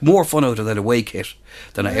 But I knocked more fun out of that away kit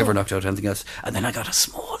than I ever knocked out of anything else. And then I got a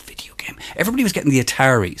small video game. Everybody was getting the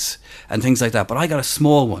Ataris and things like that, but I got a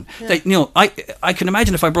small one. That, you know, I can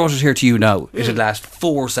imagine if I brought it here to you now, it'd last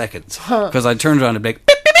 4 seconds because I'd turn it on and be like,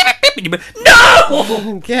 beep, beep, beep, beep, and you'd be,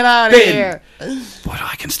 no! Get out of Bin. here. But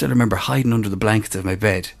I can still remember hiding under the blankets of my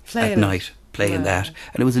bed Playing at it. night, playing that,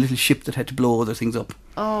 and it was a little ship that had to blow other things up.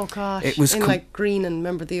 Oh gosh. It was in com- like green and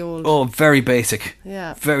remember the old. Oh, very basic.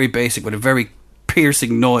 Yeah. Very basic with a very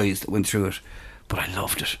piercing noise that went through it. But I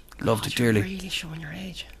loved it. Loved it You're dearly. really showing your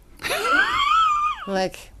age.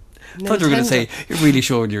 Like. I thought you were going to say, Nintendo. you're really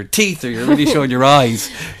showing your teeth or you're really showing your eyes.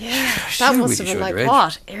 Yeah, Gosh, that you're must really have been showing like your age.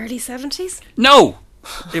 what? Early 70s? No!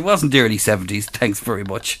 It wasn't the early 70s, thanks very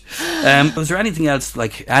much. Was there anything else,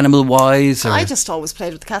 like animal-wise? Or? I just always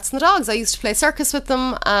played with the cats and the dogs. I used to play circus with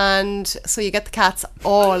them, and so you get the cats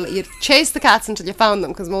all. You'd chase the cats until you found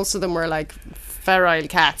them because most of them were like feral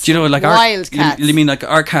cats. Do you know, like wild cats? You mean like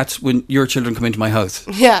our cats when your children come into my house?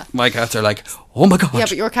 Yeah. My cats are like, oh my God. Yeah,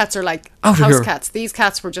 but your cats are like Out of house here. cats. These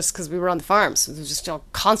cats were just because we were on the farm, so there was just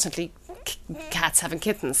constantly cats having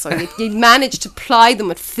kittens. So you'd manage to ply them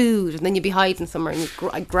with food, and then you'd be hiding somewhere, and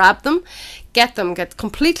I'd grab them, get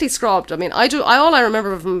completely scrubbed. I mean, all I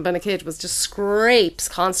remember from being a kid was just scrapes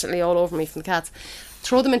constantly all over me from the cats.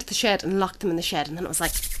 Throw them into the shed and lock them in the shed, and then it was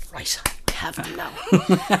like, right, I have them now.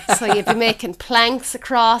 So you'd be making planks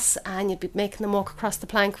across, and you'd be making them walk across the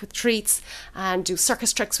plank with treats and do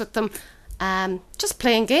circus tricks with them. Just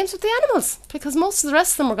playing games with the animals because most of the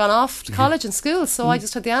rest of them were gone off to college and school, so I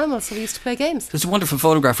just had the animals, so we used to play games. There's a wonderful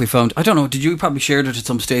photograph we found. I don't know, did you probably shared it at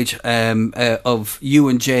some stage of you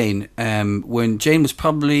and Jane when Jane was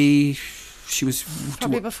probably... She was...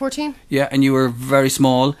 Probably about 14. Yeah, and you were very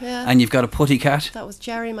small, Yeah. and you've got a putty cat. That was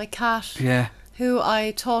Jerry, my cat, Yeah. who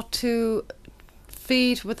I taught to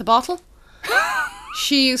feed with a bottle.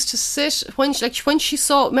 She used to sit when she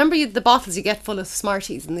saw. Remember the bottles you get full of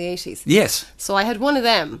Smarties in the 80s. Yes. So I had one of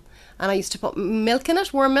them, and I used to put milk in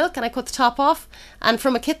it, warm milk, and I cut the top off. And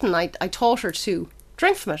from a kitten, I taught her to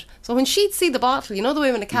drink from it. So when she'd see the bottle, you know the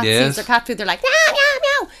way when a cat Yes. sees their cat food, they're like meow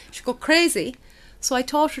meow meow. She'd go crazy. So I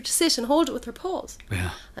taught her to sit and hold it with her paws.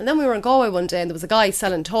 Yeah. And then we were in Galway one day, and there was a guy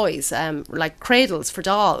selling toys, like cradles for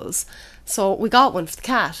dolls. So we got one for the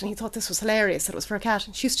cat, and he thought this was hilarious that it was for a cat.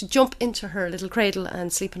 And she used to jump into her little cradle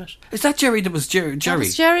and sleep in it. Is that Jerry that was Jerry? That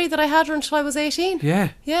was Jerry that I had her until I was 18. Yeah.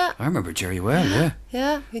 Yeah. I remember Jerry well, yeah.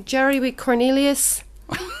 Yeah. Jerry with Cornelius.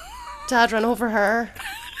 Dad ran over her.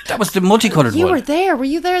 That was the multicolored You one. were there. Were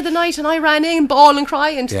you there the night? And I ran in, bawling,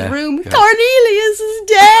 crying into Yeah, the room. yeah. Cornelius is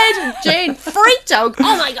dead. And Jane freaked out.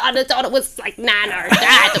 Oh my God, I thought it was like Nana or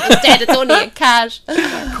Dad that was dead. It's only a cat.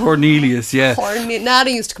 Cornelius, yeah. Nana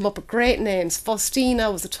used to come up with great names.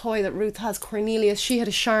 Faustina was a toy that Ruth has. Cornelius, she had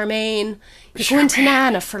a Charmaine. You go into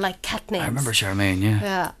Nana for like cat names. I remember Charmaine, yeah.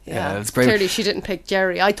 Yeah, yeah. it's brave. Clearly she didn't pick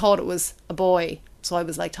Jerry. I thought it was a boy. So I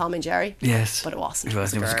was like Tom and Jerry. Yes. But it wasn't. It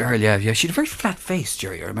was a girl, yeah. She had a very flat face,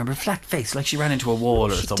 Jerry. I remember, flat face, like she ran into a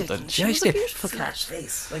wall or She something. didn't. She was a did. beautiful Flat cat.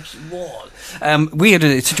 face, like she wall. We had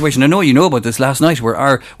a situation, I know you know about this last night,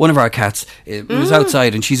 where one of our cats was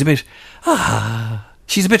outside and she's a bit...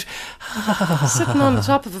 she's a bit... Sitting on the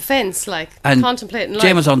top of a fence, like, And contemplating life.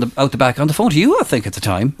 Jane was out the back on the phone to you, I think, at the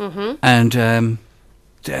time. Mm-hmm. And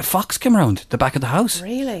a fox came around the back of the house.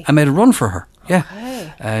 Really? And made a run for her. Yeah.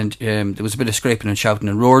 Okay. And there was a bit of scraping and shouting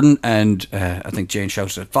and roaring, and I think Jane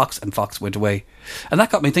shouted at Fox, and Fox went away. And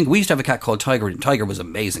that got me thinking. We used to have a cat called Tiger, and Tiger was an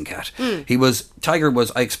amazing cat. He was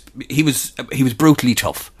brutally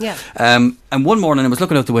tough. Yeah. And one morning I was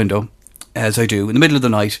looking out the window, as I do, in the middle of the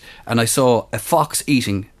night, and I saw a fox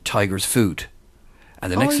eating Tiger's food.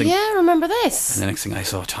 And the next thing, yeah, remember this? and the next thing I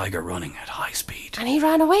saw a tiger running at high speed. And he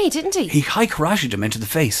ran away, didn't he? He high karate'd him into the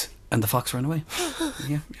face, and the fox ran away.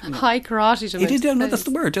 Yeah, High karate. he did. Yeah, no, that's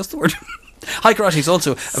the word. That's the word. High karate is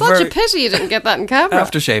also Such a pity you didn't get that in camera.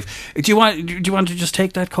 aftershave. Do you want to just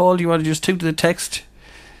take that call? Do you want to just toot the text?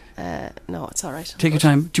 No, it's all right. Take your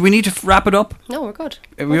time. Do we need to wrap it up? No, we're good.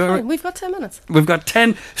 Are we We're all right? fine. We've got 10 minutes. We've got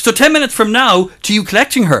 10. So 10 minutes from now to you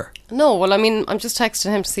collecting her. No, well, I mean, I'm just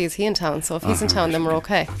texting him to see is he in town. So if he's in town, then we're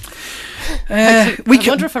okay. We I can.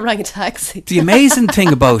 wonder if I rang a taxi. The amazing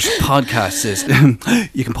thing about podcasts is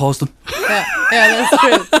you can pause them. Yeah, that's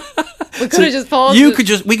true. We could have just paused.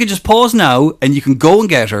 We could just pause now, and you can go and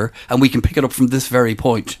get her, and we can pick it up from this very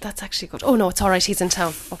point. That's actually good. Oh no, it's all right. He's in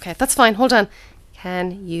town. Okay, that's fine. Hold on.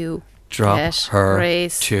 Can you Drop get her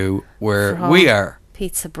Grace to where from we are.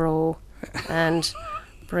 Pizza Bro and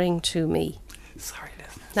bring to me? Sorry,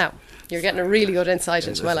 listeners. Now you're getting a really good insight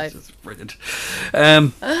into my life. This is brilliant.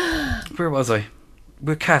 Where was I?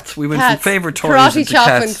 We're cats. We went Cats, from favourite toys karate into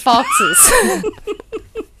chopping cats. foxes.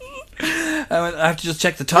 I have to just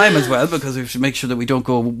check the time as well, because we have to make sure that we don't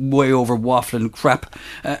go way over waffling crap.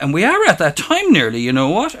 And we are at that time nearly, you know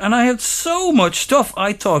what? And I had so much stuff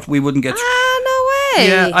I thought we wouldn't get through. No way.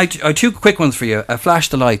 Yeah, I two quick ones for you. Flash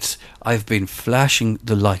the lights. I've been flashing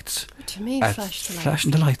the lights. What do you mean, flash the lights?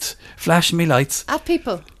 Flashing the lights. Flashing me lights. At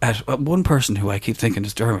people. At one person who I keep thinking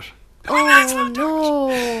is Dermot. Oh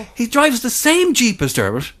no. He drives the same Jeep as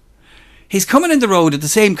Dermot. He's coming in the road at the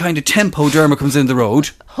same kind of tempo Dermot comes in the road.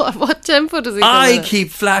 What tempo does he? I keep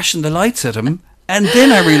flashing the lights at him, and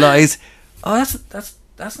then I realise, oh,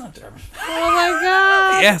 that's not Dermot. Oh my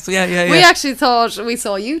god. Yes, yeah. We actually thought we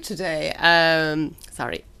saw you today.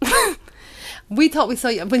 Sorry. We thought we saw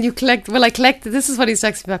you. Will I collect? This is what he's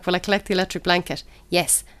texting me back. Will I collect the electric blanket?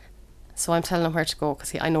 Yes. So I'm telling him where to go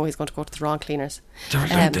because I know he's going to go to the wrong cleaners. The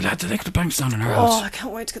electric blanket's on in her house. Oh, I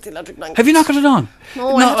can't wait to get the electric blanket. Have you not got it on?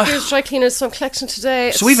 No, I have to go to dry cleaners, so I'm collecting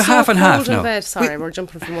today. So we've a half and half cold in now. bed. Sorry, we're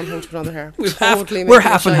jumping from one thing to another here. We're making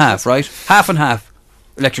half and a half, shite. right? Half and half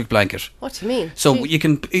electric blanket. What do you mean? So you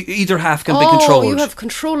can either half can be Oh, controlled. you have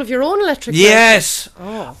control of your own electric Yes.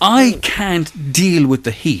 blanket. Oh, I can't deal with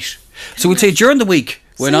the heat. So we'd say during the week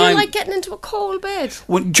when so you're I'm like getting into a cold bed.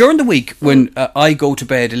 during the week when I go to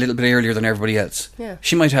bed a little bit earlier than everybody else. Yeah.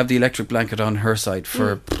 She might have the electric blanket on her side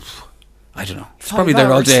for I don't know. It's 5 probably there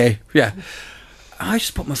all hours. day. Yeah. I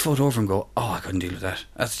just put my foot over and go, oh, I couldn't deal with that.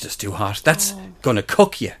 That's just too hot. That's gonna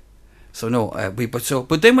cook you. So no,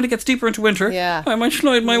 but then when it gets deeper into winter, Yeah. I might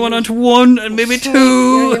slide my one onto one and maybe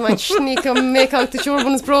two. You might sneak and make out that your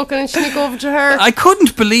one is broken and sneak over to her. I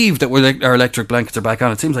couldn't believe that our electric blankets are back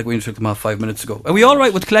on. It seems like we took them off 5 minutes ago. Are we all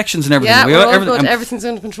right with collections and everything? Yeah, we're all everything- good. Everything's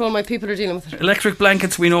under control. My people are dealing with it. Electric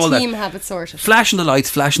blankets, we know all that. Team have it sorted. Flashing the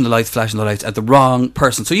lights at the wrong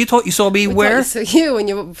person. So you thought you saw me where? So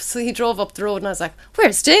he drove up the road and I was like,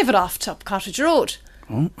 "Where's David off Top Cottage Road?"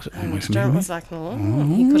 Oh, And Dermot was like, "No,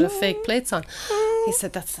 he could have fake plates on." He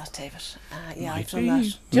said, "That's not David." Yeah, I've done that. Do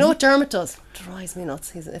you know what Dermot does? Drives me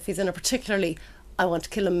nuts. If he's in a particularly I want to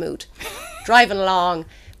kill him mood, driving along,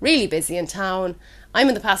 really busy in town, I'm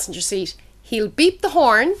in the passenger seat. He'll beep the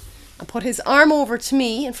horn and put his arm over to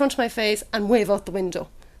me in front of my face and wave out the window.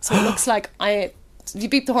 So it looks like you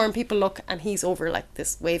beep the horn, people look, and he's over like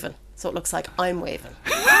this waving. So it looks like I'm waving.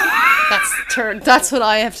 That's what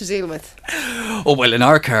I have to deal with. Oh well, in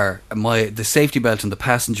our car, the safety belt on the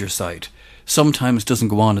passenger side sometimes doesn't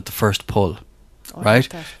go on at the first pull, right?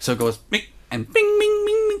 that. So it goes bing and bing, bing,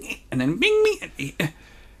 bing, bing, and then bing, bing. And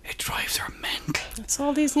it drives her mental. It's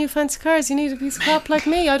all these new fancy cars. You need a piece of crap like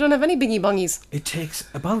me. I don't have any bingy bungies. It takes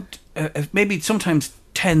about maybe sometimes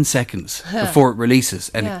 10 seconds before it releases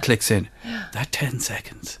and Yeah. it clicks in. That 10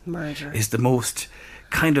 seconds Murder. is the most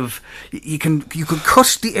kind of you could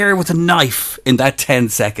cut the air with a knife in that 10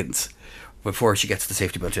 seconds before she gets the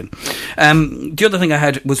safety belt in. The other thing I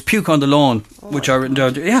had was puke on the lawn, which I written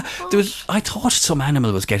down. Yeah, I thought some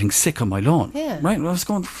animal was getting sick on my lawn. Yeah. Right, I was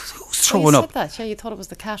going, who's Oh, throwing you up? said that. Yeah, you thought it was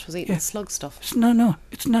the cat was eating the slug stuff. No,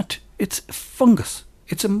 it's not. It's fungus.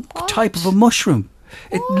 It's a type of a mushroom.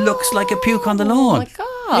 It looks like a puke on the lawn. Oh my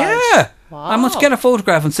god. Yeah. Wow. I must get a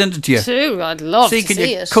photograph and send it to you. Too. I'd love See, to can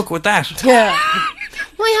see you it. cook with that? Yeah.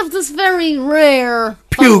 I have this very rare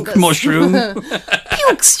Puke fungus. mushroom.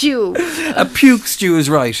 Puke stew. A puke stew is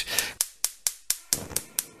right.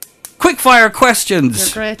 Quick fire questions.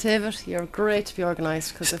 You're great, David. You're great to be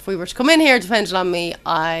organised. Because if we were to come in here depending on me,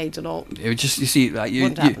 I don't know. You just you see you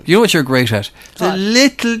Wouldn't happen. know what you're great at? The What?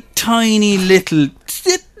 little tiny little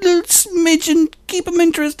smidgen, keep them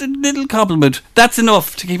interested, little compliment. That's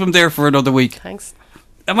enough to keep them there for another week. Thanks.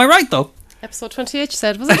 Am I right though? Episode 28, you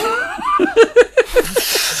said, was it?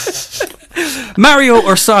 Mario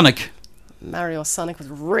or Sonic? Mario Sonic was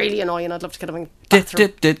really annoying. I'd love to get him in the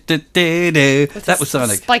bathroom. That was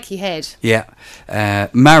Sonic. Spiky head. Yeah.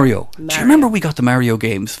 Mario. Do you remember we got the Mario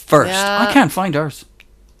games first? Yeah. I can't find ours.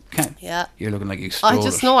 Can't. Yeah. You're looking like you stole I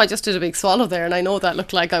just it. know I just did a big swallow there, and I know that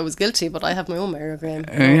looked like I was guilty, but I have my own Mario game.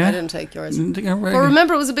 No, yeah? I didn't take yours. Didn't think I But read it.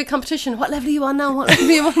 remember, it was a big competition. What level are you on now? What level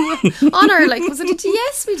are you on? Honor, like, was it a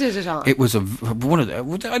DS we did it on? It was one of the,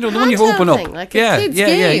 I don't know, when you Handheld open up. thing, like a kid's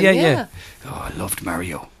game, yeah. Oh, I loved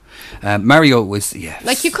Mario. Mario was,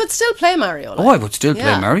 Like, you could still play Mario. Like. Oh, I would still play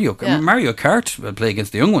Yeah. Mario. Yeah. Mario Kart, I'd play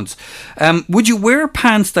against the young ones. Would you wear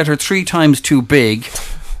pants that are 3 times too big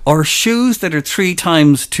or shoes that are 3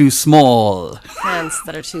 times too small? Pants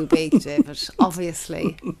that are too big, David,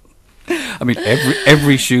 obviously. I mean,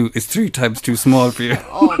 every shoe is 3 times too small for you.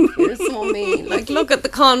 Oh, you're so mean. Like, look at the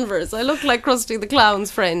Converse. I look like Krusty the Clown's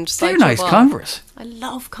friend. They're Sideshow nice Bob. Converse. I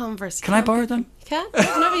love Converse. Can I borrow them? You can.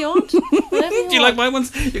 Whenever you want. Whenever you Do you like want. my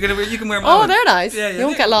ones? You can wear my Oh, ones. they're nice. Yeah, You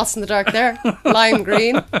won't get lost in the dark there. Lime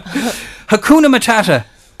green. Hakuna Matata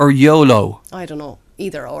or YOLO? I don't know.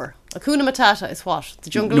 Either or. Hakuna Matata is what? The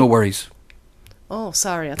jungle? No worries. Oh,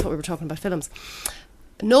 sorry. I thought we were talking about films.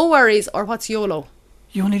 No worries, or what's YOLO?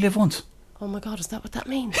 You only live once. Oh my God, is that what that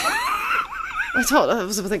means? I thought that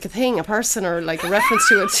was like a thing, a person, or like a reference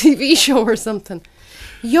to a TV show or something.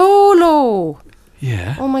 YOLO!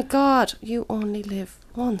 Yeah. Oh my God, you only live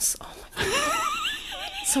once. Oh my God.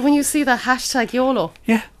 So when you see that hashtag YOLO,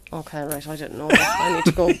 Yeah. okay, right, I didn't know that. I need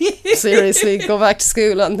to go seriously go back to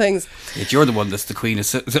school on things. Yet you're the one that's the queen of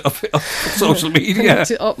social media.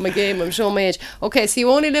 To up my game, I'm showing my age. Okay, so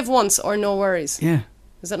you only live once or no worries. Yeah.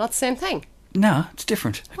 Is that not the same thing? No, it's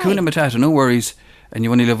different. Hakuna Matata, no worries, and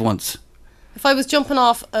you only live once. If I was jumping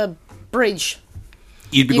off a bridge,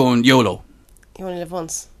 You'd be going YOLO. you only live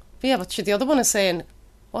once. But yeah, but the other one is saying,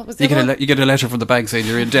 what was the You other get, one? you get a letter from the bank saying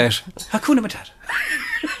you're in debt. Hakuna Matata.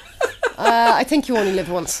 I think you only live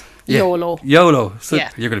once. YOLO. YOLO. So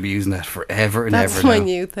Yeah. you're going to be using that forever and That's ever my now.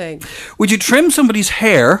 new thing. Would you trim somebody's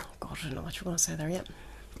hair? God, I don't know what you're going to say there yet.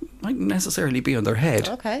 Mightn't necessarily be on their head.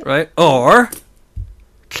 Okay. Right? Or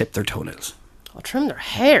clip their toenails. Or trim their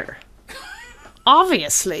hair.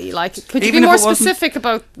 Obviously, like, could you Even be if more it wasn't- specific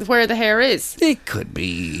about where the hair is? It could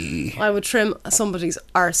be. I would trim somebody's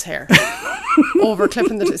arse hair over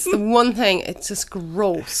clipping the. It's the one thing. It's just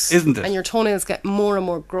gross, Isn't it? And your toenails get more and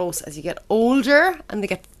more gross as you get older, and they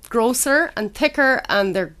get grosser and thicker,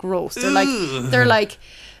 and they're gross. They're like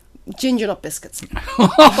ginger nut biscuits, Whose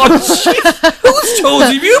toes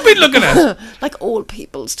have you been looking at? like old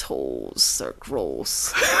people's toes. They're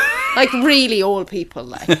gross, like really old people,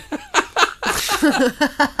 like.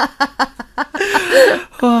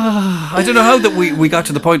 I don't know how that we got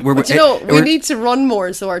to the point where But you know, we need to run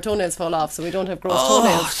more so our toenails fall off, so we don't have gross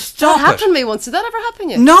toenails. stop That happened to me once. Did that ever happen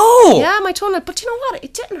to you? No! Yeah, my toenail. But you know what?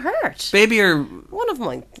 It didn't hurt. Baby or... One of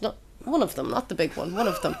mine, one of them, not the big one, one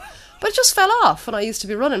of them. But it just fell off when I used to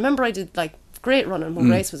be running. Remember, I did like great running when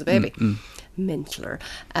Grace was a baby. Mentler.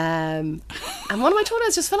 And one of my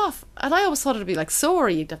toenails just fell off. And I always thought it'd be like sore,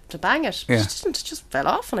 you'd have to bang it. Yeah. It didn't. It just fell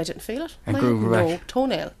off and I didn't feel it. And I grew had back. no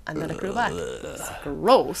toenail. And then it grew back. It's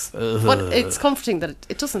gross. But it's comforting that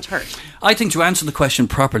it doesn't hurt. I think to answer the question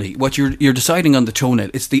properly, what you're deciding on the toenail,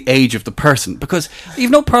 it's the age of the person. Because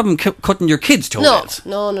you've no problem cutting your kids' toenails.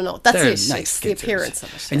 No. That's They're it. nice It's the kids' appearance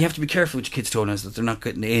toenails. of it. And you have to be careful with your kids' toenails that they're not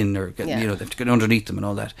getting in or getting, Yeah. they have to get underneath them and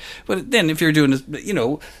all that. But then if you're doing, a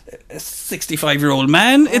 65-year-old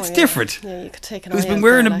man, it's different. Yeah, you could take an Who's eye been out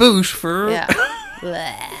wearing there, a like- boot for... Yeah.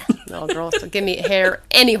 Bleh. No, gross. Give me hair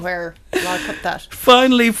anywhere and I'll cut that.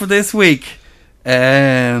 Finally for this week,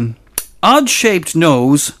 odd-shaped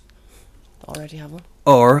nose Already have one.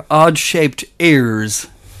 or odd-shaped ears.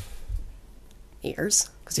 Ears.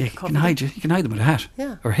 Because Yeah, you you can can cover hide you can hide them with a hat.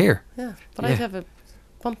 Yeah. Or hair. Yeah. But Yeah. I'd have a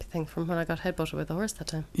bumpy thing from when I got headbutted with the horse that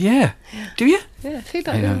time. Yeah. Do you? Yeah, see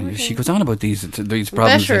that? I know. Yeah, She goes on about these problems.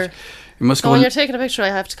 Better. that You must So go when on. you're taking a picture, I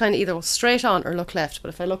have to kind of either go straight on or look left. But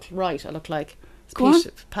if I look right, I look like Go on.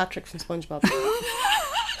 Patrick from SpongeBob.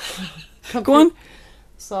 Go on.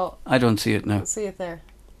 So, I don't see it now. see it there.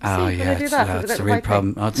 Oh, See, when yeah, I do that, with that's the a real right thing.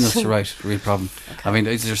 problem. Oh, that's right, real problem. I mean,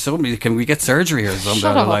 is there so many? Can we get surgery or something Shut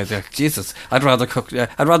down the up. line there? Jesus, I'd rather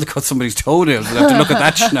cut somebody's toenails than have to look at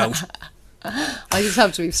that snout. I just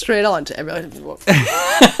have to be straight on to everywhere.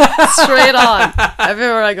 Straight on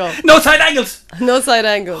everywhere I go. No side angles. No side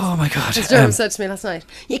angles. Oh my God. As Jeremy said to me last night,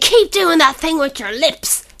 you keep doing that thing with your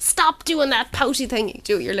lips. Stop doing that pouty thing. You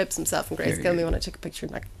do it with your lips himself. And Grace killed me when I took a picture.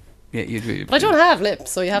 Like, Yeah, you But I don't have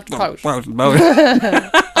lips, so you have to pout. Well,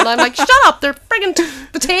 And I'm like, shut up, they're friggin'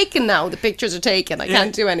 taken now. The pictures are taken. I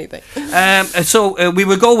can't do anything. so we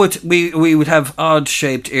will go with we would have odd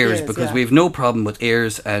shaped ears Ears, because yeah. we have no problem with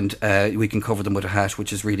ears, and we can cover them with a hat,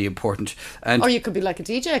 which is really important. And Or you could be like a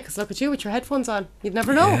DJ, because look at you with your headphones on. You'd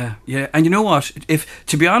never know. yeah, and you know what? If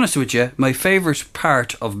to be honest with you, my favourite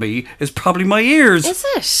part of me is probably my ears. Is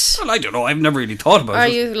it? Well, I don't know. I've never really thought about Are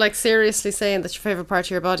it. you like seriously saying that your favourite part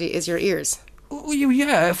of your body is your ears? Oh,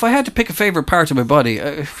 yeah, if I had to pick a favourite part of my body,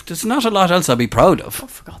 there's not a lot else I'd be proud of. Oh,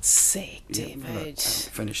 for God's sake, David.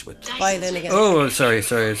 Finish with. Violin again. Oh, sorry.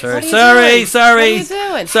 What are you Sorry. doing? What are you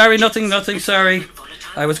doing? Sorry, nothing, sorry.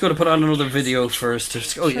 I was going to put on another video first.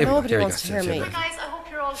 Oh, yeah, Nobody here we wants go. to hear me. Guys, I hope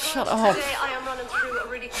you're all good. Shut up. Today I am running through a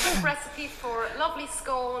really quick recipe for lovely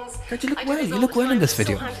scones. God, you look I do well. this You all look the well in time. this It's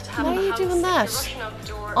so video. handy to have Why in are the you house. doing If that? you're rushing out the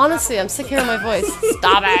door, Honestly, I'm sick of hearing my voice.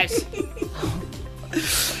 Stop it.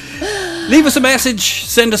 Leave us a message,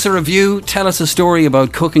 send us a review, tell us a story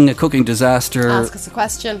about cooking, a cooking disaster. Ask us a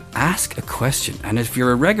question. Ask a question. And if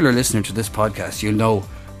you're a regular listener to this podcast, you'll know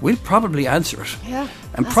we'll probably answer it. Yeah.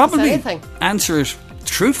 And Ask us probably anything. answer it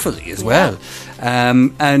truthfully as well.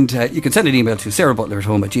 And you can send an email to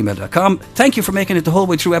sarahbutler@home@gmail.com. Thank you for making it the whole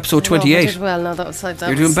way through episode No, we 28. did well. No, that was like that.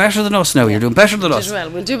 You're doing better than us now. You're doing better than Did us. well.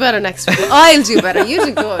 We'll do better next week. I'll do better. You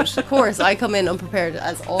did good. Of course, I come in unprepared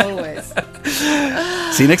as always.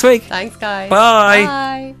 See you next week. Thanks, guys. Bye.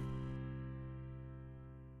 Bye.